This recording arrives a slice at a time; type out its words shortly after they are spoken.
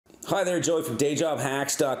Hi there, Joey from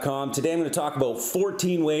DayJobHacks.com. Today I'm going to talk about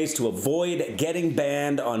 14 ways to avoid getting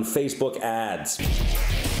banned on Facebook ads.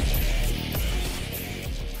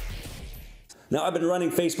 Now, I've been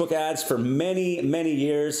running Facebook ads for many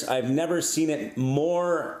years. I've never seen it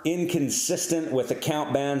more inconsistent with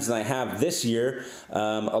account bans than I have this year.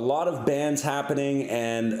 A lot of bans happening,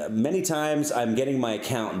 and many times I'm getting my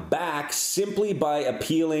account back simply by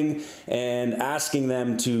appealing and asking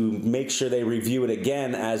them to make sure they review it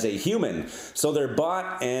again as a human. So their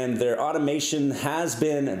bot and their automation has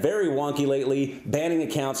been very wonky lately, banning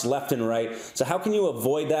accounts left and right. So how can you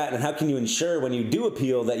avoid that, and how can you ensure when you do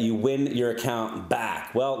appeal that you win your account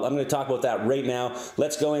back? Well, I'm going to talk about that right now.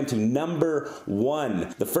 Let's go into number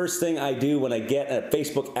one. The first thing I do when I get a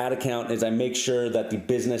Facebook ad account is I make sure that the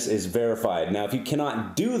business is verified. Now, if you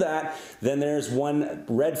cannot do that, then there's one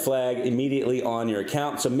red flag immediately on your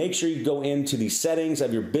account. So make sure you go into the settings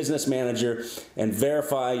of your business manager and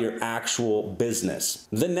verify your actual business.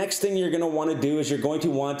 The next thing you're going to want to do is you're going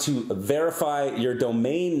to want to verify your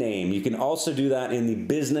domain name. You can also do that in the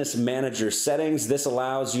business manager settings. This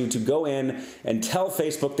allows you to go in and tell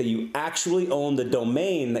Facebook that you actually own the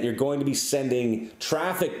domain that you're going to be sending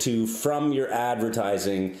traffic to from your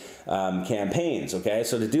advertising campaigns, okay?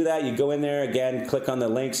 So to do that, you go in there, again, click on the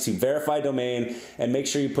links to verify domain, and make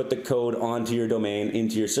sure you put the code onto your domain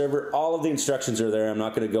into your server. All of the instructions are there. I'm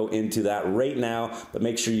not going to go into that right now, but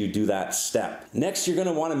make sure you do that step. Next, you're going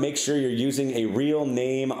to want to make sure you're using a real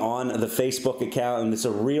name on the Facebook account, and it's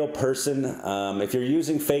a real person. If you're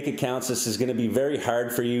using fake accounts, this is going to be very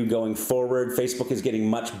hard for you going forward. Facebook is getting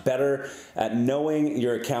much better at knowing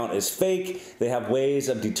your account is fake. They have ways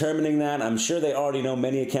of determining that. I'm sure they already know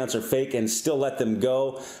many accounts are fake and still let them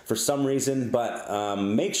go for some reason, but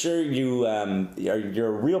make sure you're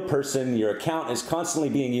a real person, your account is constantly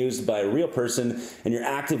being used by a real person, and you're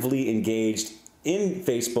actively engaged in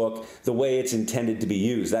Facebook the way it's intended to be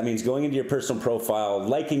used. That means going into your personal profile,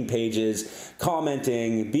 liking pages,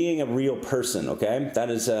 commenting, being a real person, okay? That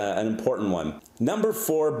is an important one. Number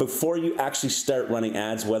four, before you actually start running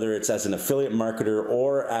ads, whether it's as an affiliate marketer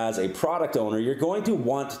or as a product owner, you're going to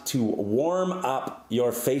want to warm up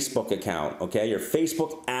your Facebook account, okay? Your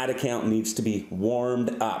Facebook ad account needs to be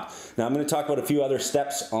warmed up. Now, I'm going to talk about a few other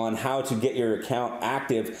steps on how to get your account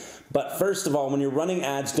active, but first of all, when you're running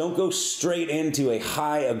ads, don't go straight into a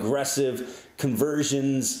high aggressive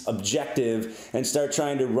conversions objective and start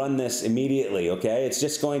trying to run this immediately, okay? It's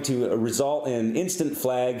just going to result in instant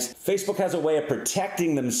flags. Facebook has a way of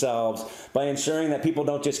protecting themselves by ensuring that people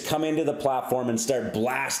don't just come into the platform and start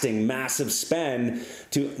blasting massive spend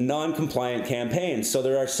to non-compliant campaigns. So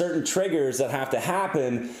there are certain triggers that have to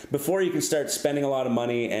happen before you can start spending a lot of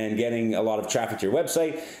money and getting a lot of traffic to your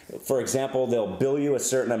website. For example, they'll bill you a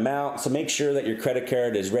certain amount, so make sure that your credit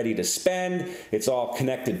card is ready to spend, it's all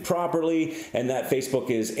connected properly, and that Facebook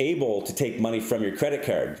is able to take money from your credit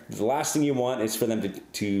card. The last thing you want is for them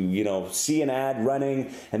to see an ad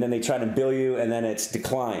running and then they try to bill you and then it's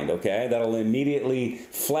declined, okay? That'll immediately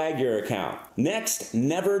flag your account. Next,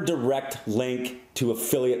 never direct link to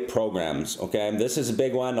affiliate programs, okay? This is a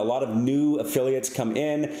big one. A lot of new affiliates come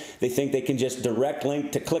in. They think they can just direct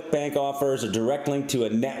link to ClickBank offers or direct link to a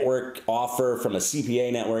network offer from a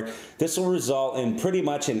CPA network. This will result in pretty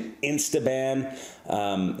much an insta-ban.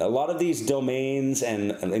 A lot of these domains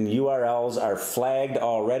and URLs are flagged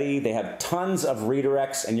already. They have tons of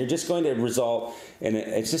redirects, and it's just going to result in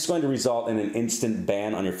an instant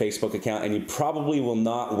ban on your Facebook account, and you probably will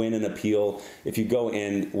not win an appeal if you go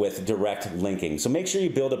in with direct linking. So make sure you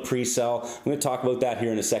build a pre-sale. I'm going to talk about that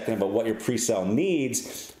here in a second, about what your pre-sale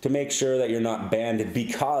needs to make sure that you're not banned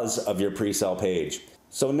because of your pre-sale page.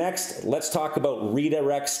 So next, let's talk about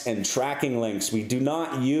redirects and tracking links. We do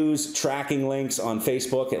not use tracking links on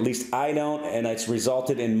Facebook, at least I don't, and it's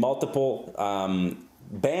resulted in multiple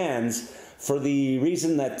bans for the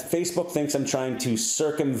reason that Facebook thinks I'm trying to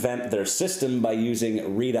circumvent their system by using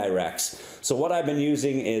redirects. So what I've been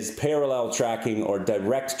using is parallel tracking or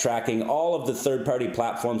direct tracking. All of the third-party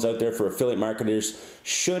platforms out there for affiliate marketers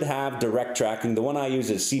should have direct tracking. The one I use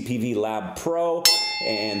is CPV Lab Pro,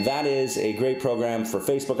 and that is a great program for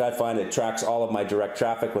Facebook. I find it tracks all of my direct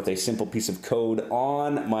traffic with a simple piece of code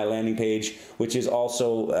on my landing page, which is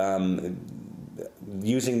also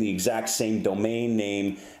using the exact same domain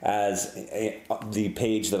name as the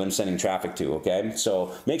page that I'm sending traffic to, okay?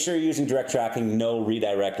 So make sure you're using direct tracking, no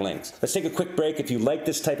redirect links. Let's take a quick break. If you like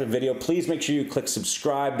this type of video, please make sure you click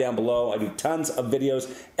subscribe down below. I do tons of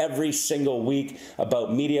videos every single week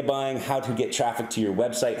about media buying, how to get traffic to your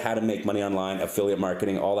website, how to make money online, affiliate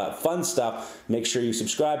marketing, all that fun stuff. Make sure you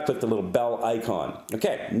subscribe, click the little bell icon.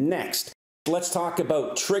 Okay, next. Let's talk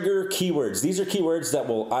about trigger keywords. These are keywords that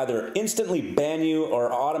will either instantly ban you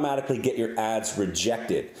or automatically get your ads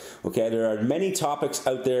rejected. Okay, there are many topics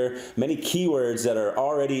out there, many keywords that are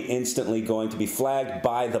already instantly going to be flagged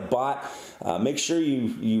by the bot. Make sure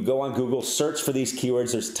you go on Google, search for these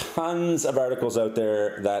keywords. There's tons of articles out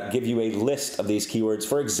there that give you a list of these keywords.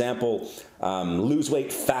 For example, lose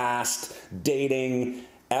weight fast, dating,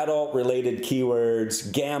 adult-related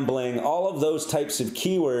keywords, gambling, all of those types of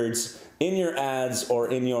keywords in your ads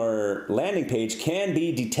or in your landing page can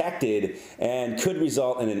be detected and could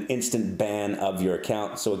result in an instant ban of your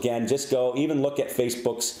account. So again, just go, even look at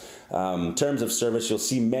Facebook's terms of service. You'll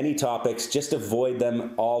see many topics. Just avoid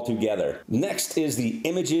them altogether. Next is the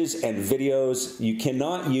images and videos. You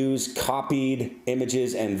cannot use copied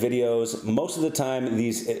images and videos. Most of the time,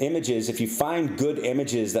 these images, if you find good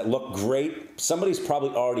images that look great, somebody's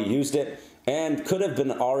probably already used it and could have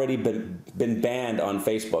already been banned on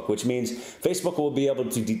Facebook, which means Facebook will be able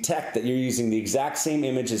to detect that you're using the exact same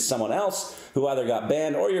image as someone else who either got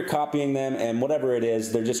banned or you're copying them, and whatever it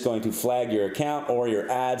is, they're just going to flag your account or your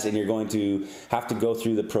ads, and you're going to have to go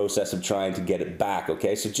through the process of trying to get it back,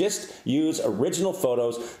 okay? So just use original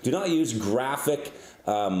photos. Do not use graphic,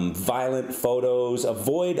 violent photos.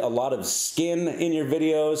 Avoid a lot of skin in your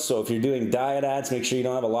videos. So if you're doing diet ads, make sure you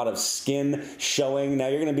don't have a lot of skin showing. Now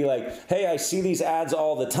you're going to be like, hey, I see these ads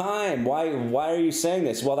all the time. Why are you saying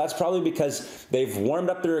this? Well, that's probably because they've warmed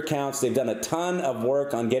up their accounts. They've done a ton of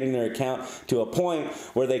work on getting their account to a point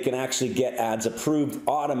where they can actually get ads approved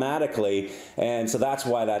automatically. And so that's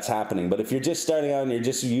why that's happening. But if you're just starting out and you're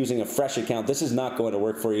just using a fresh account, this is not going to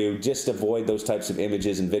work for you. Just avoid those types of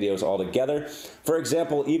images and videos altogether. For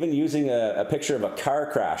example, even using a picture of a car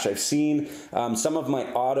crash. I've seen some of my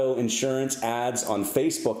auto insurance ads on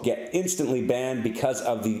Facebook get instantly banned because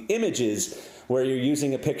of the images where you're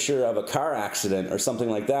using a picture of a car accident or something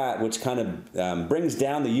like that, which kind of brings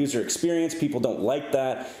down the user experience. People don't like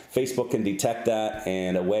that. Facebook can detect that,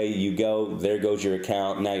 and away you go. There goes your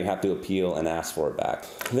account. Now you have to appeal and ask for it back.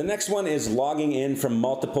 The next one is logging in from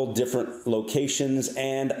multiple different locations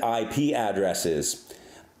and IP addresses.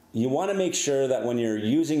 You want to make sure that when you're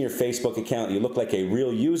using your Facebook account, you look like a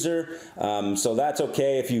real user. So that's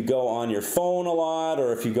okay if you go on your phone a lot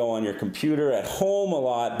or if you go on your computer at home a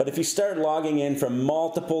lot. But if you start logging in from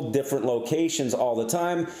multiple different locations all the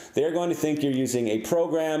time, they're going to think you're using a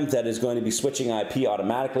program that is going to be switching IP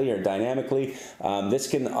automatically or dynamically. This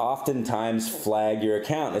can oftentimes flag your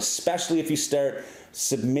account, especially if you start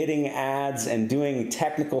submitting ads and doing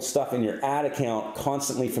technical stuff in your ad account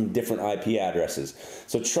constantly from different IP addresses.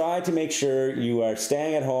 So try to make sure you are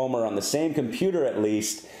staying at home or on the same computer at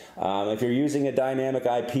least. If you're using a dynamic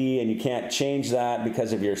IP and you can't change that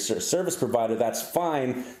because of your service provider, that's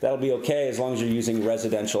fine. That'll be okay as long as you're using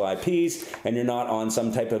residential IPs and you're not on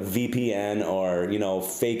some type of VPN or, you know,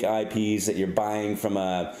 fake IPs that you're buying from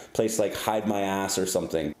a place like Hide My Ass or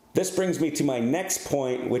something. This brings me to my next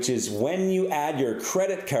point, which is when you add your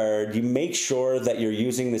credit card, you make sure that you're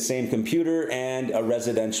using the same computer and a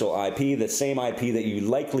residential IP. The same IP that you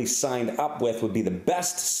likely signed up with would be the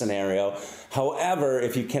best scenario. However,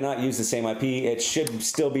 if you cannot use the same IP, it should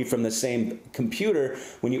still be from the same computer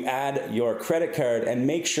when you add your credit card. And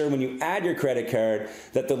make sure when you add your credit card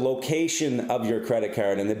that the location of your credit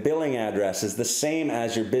card and the billing address is the same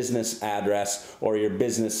as your business address or your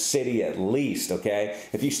business city at least, okay?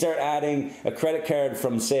 If you start adding a credit card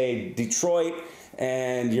from, say, Detroit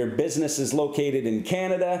and your business is located in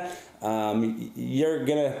Canada, you're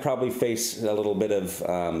going to probably face a little bit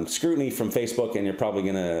of scrutiny from Facebook, and you're probably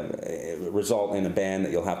going to result in a ban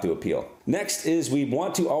that you'll have to appeal. Next is we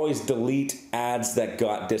want to always delete ads that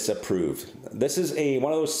got disapproved. This is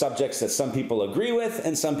one of those subjects that some people agree with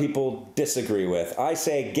and some people disagree with. I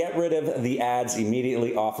say get rid of the ads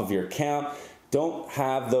immediately off of your account. Don't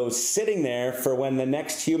have those sitting there for when the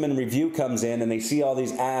next human review comes in and they see all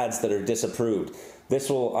these ads that are disapproved. This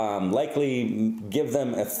will likely give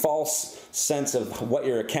them a false sense of what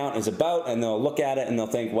your account is about, and they'll look at it and they'll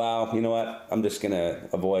think, wow, you know what, I'm just going to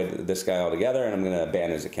avoid this guy altogether and I'm going to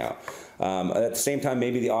ban his account. At the same time,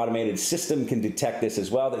 maybe the automated system can detect this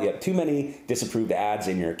as well, that you have too many disapproved ads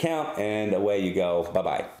in your account, and away you go,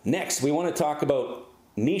 bye-bye. Next, we want to talk about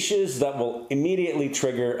niches that will immediately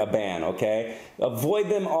trigger a ban, okay? Avoid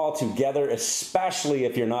them altogether, especially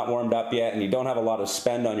if you're not warmed up yet and you don't have a lot of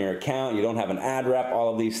spend on your account, you don't have an ad rep,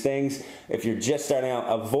 all of these things. If you're just starting out,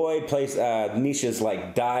 avoid niches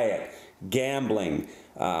like diet, gambling,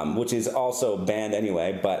 which is also banned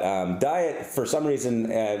anyway, but diet, for some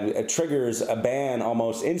reason, triggers a ban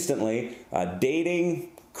almost instantly.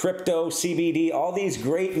 Dating, crypto, CBD, all these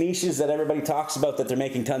great niches that everybody talks about that they're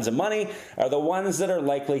making tons of money are the ones that are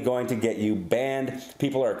likely going to get you banned.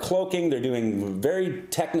 People are cloaking, they're doing very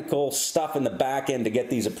technical stuff in the back end to get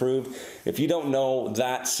these approved. If you don't know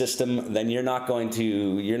that system, then you're not going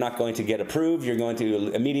to get approved. You're going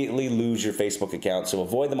to immediately lose your Facebook account. So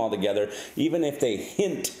avoid them altogether, even if they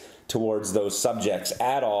hint towards those subjects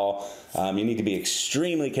at all. You need to be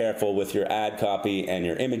extremely careful with your ad copy and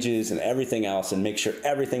your images and everything else, and make sure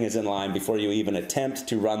everything is in line before you even attempt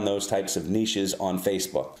to run those types of niches on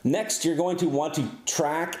Facebook. Next, you're going to want to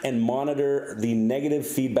track and monitor the negative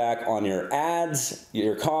feedback on your ads,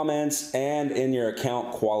 your comments, and in your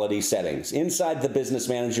account quality settings. Inside the Business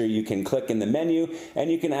Manager, you can click in the menu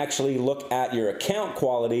and you can actually look at your account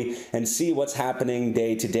quality and see what's happening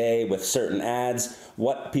day to day with certain ads,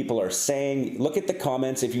 what people are saying. Look at the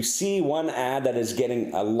comments. If you see one ad that is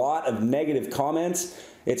getting a lot of negative comments,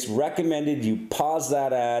 it's recommended you pause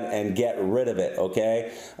that ad and get rid of it,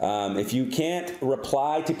 okay? If you can't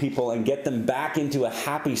reply to people and get them back into a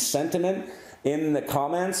happy sentiment in the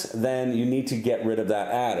comments, then you need to get rid of that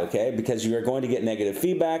ad, okay? Because you are going to get negative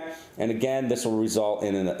feedback, and again, this will result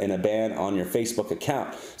in a ban on your Facebook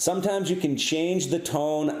account. Sometimes you can change the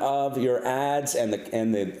tone of your ads and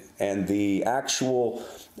the actual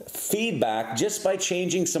feedback just by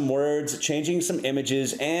changing some words, changing some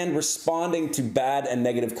images, and responding to bad and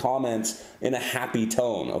negative comments in a happy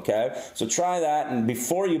tone, okay? So try that, and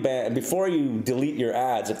before you delete your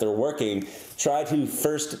ads, if they're working, try to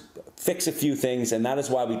first fix a few things, and that is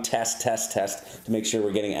why we test to make sure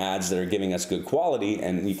we're getting ads that are giving us good quality,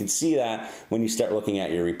 and you can see that when you start looking at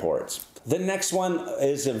your reports. The next one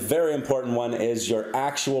is a very important one, is your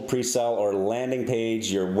actual pre-sale or landing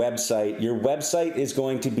page, your website. Your website is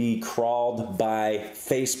going to be crawled by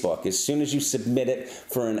Facebook as soon as you submit it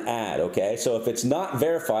for an ad, okay? So if it's not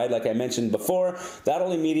verified, like I mentioned before,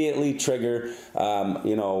 that'll immediately trigger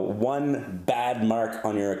one bad mark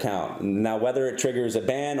on your account. Now, whether it triggers a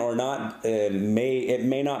ban or not, it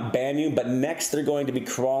may not ban you, but next they're going to be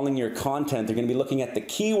crawling your content. They're going to be looking at the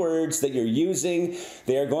keywords that you're using.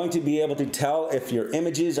 They are going to be able to tell if your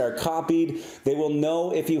images are copied. They will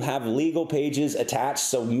know if you have legal pages attached,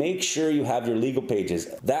 so make sure you have your legal pages.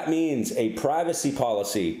 That means a privacy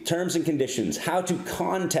policy, terms and conditions, how to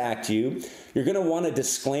contact you. You're going to want a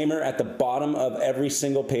disclaimer at the bottom of every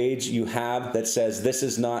single page you have that says this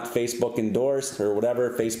is not Facebook endorsed or whatever.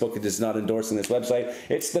 Facebook is not endorsing this website.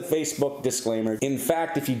 It's the Facebook disclaimer. In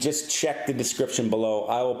fact, if you just check the description below,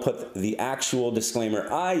 I will put the actual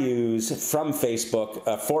disclaimer I use from Facebook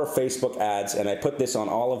for Facebook ads, and I put this on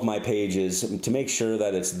all of my pages to make sure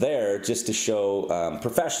that it's there, just to show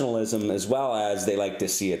professionalism, as well as they like to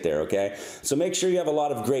see it there, okay? So make sure you have a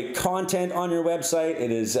lot of great content on your website.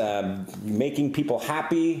 It is making people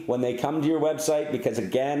happy when they come to your website, because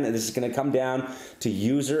again, this is going to come down to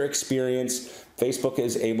user experience. Facebook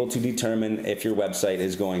is able to determine if your website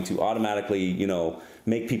is going to automatically,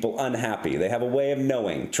 make people unhappy. They have a way of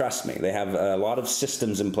knowing, trust me. They have a lot of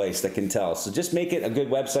systems in place that can tell. So just make it a good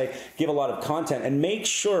website, give a lot of content, and make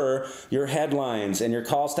sure your headlines and your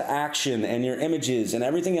calls to action and your images and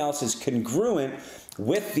everything else is congruent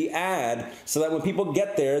with the ad, so that when people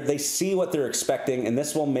get there, they see what they're expecting, and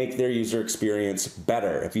this will make their user experience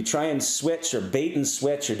better. If you try and switch or bait and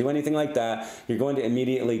switch or do anything like that, you're going to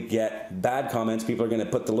immediately get bad comments. People are going to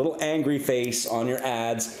put the little angry face on your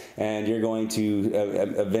ads, and you're going to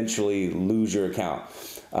eventually lose your account.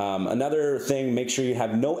 Another thing, make sure you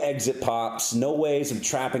have no exit pops, no ways of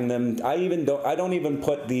trapping them. I don't even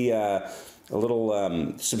put the a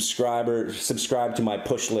little subscribe to my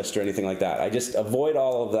push list or anything like that. I just avoid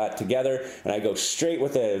all of that together, and I go straight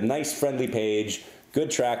with a nice friendly page,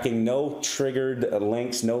 good tracking, no triggered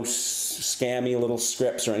links, no scammy little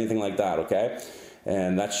scripts or anything like that, okay?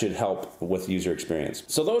 And that should help with user experience.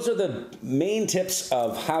 So those are the main tips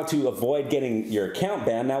of how to avoid getting your account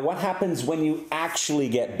banned. Now, what happens when you actually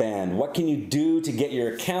get banned? What can you do to get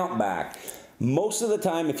your account back? Most of the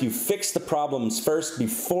time, if you fix the problems first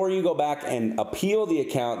before you go back and appeal the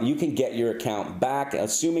account, you can get your account back,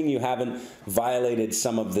 assuming you haven't violated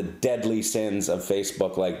some of the deadly sins of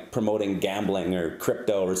Facebook, like promoting gambling or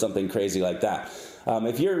crypto or something crazy like that.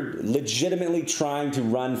 If you're legitimately trying to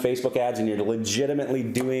run Facebook ads and you're legitimately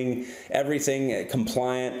doing everything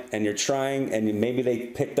compliant, and you're trying, and maybe they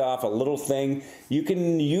picked off a little thing, you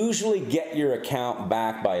can usually get your account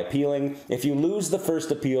back by appealing. If you lose the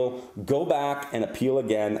first appeal, go back and appeal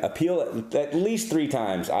again. Appeal at least 3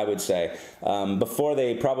 times, I would say, before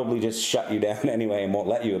they probably just shut you down anyway and won't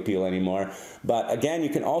let you appeal anymore. But again, you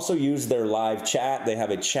can also use their live chat. They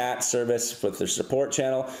have a chat service with their support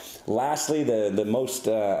channel. Lastly, the most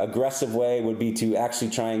aggressive way would be to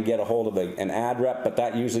actually try and get a hold of an ad rep, but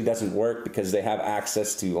that usually doesn't work because they have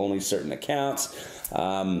access to only certain accounts.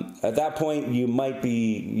 At that point, you might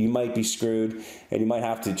be screwed, and you might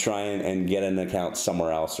have to try and get an account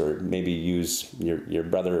somewhere else, or maybe use your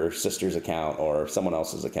brother or sister's account or someone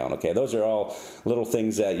else's account. Okay, those are all little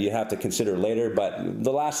things that you have to consider later, but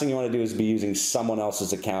the last thing you want to do is be using someone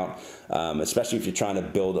else's account, especially if you're trying to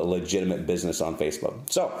build a legitimate business on Facebook.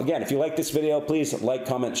 So again, if you like this video, please like,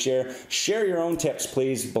 comment, share. Share your own tips,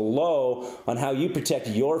 please, below on how you protect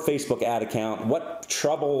your Facebook ad account, what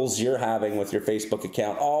troubles you're having with your Facebook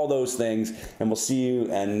account, all those things, and we'll see you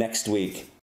next week.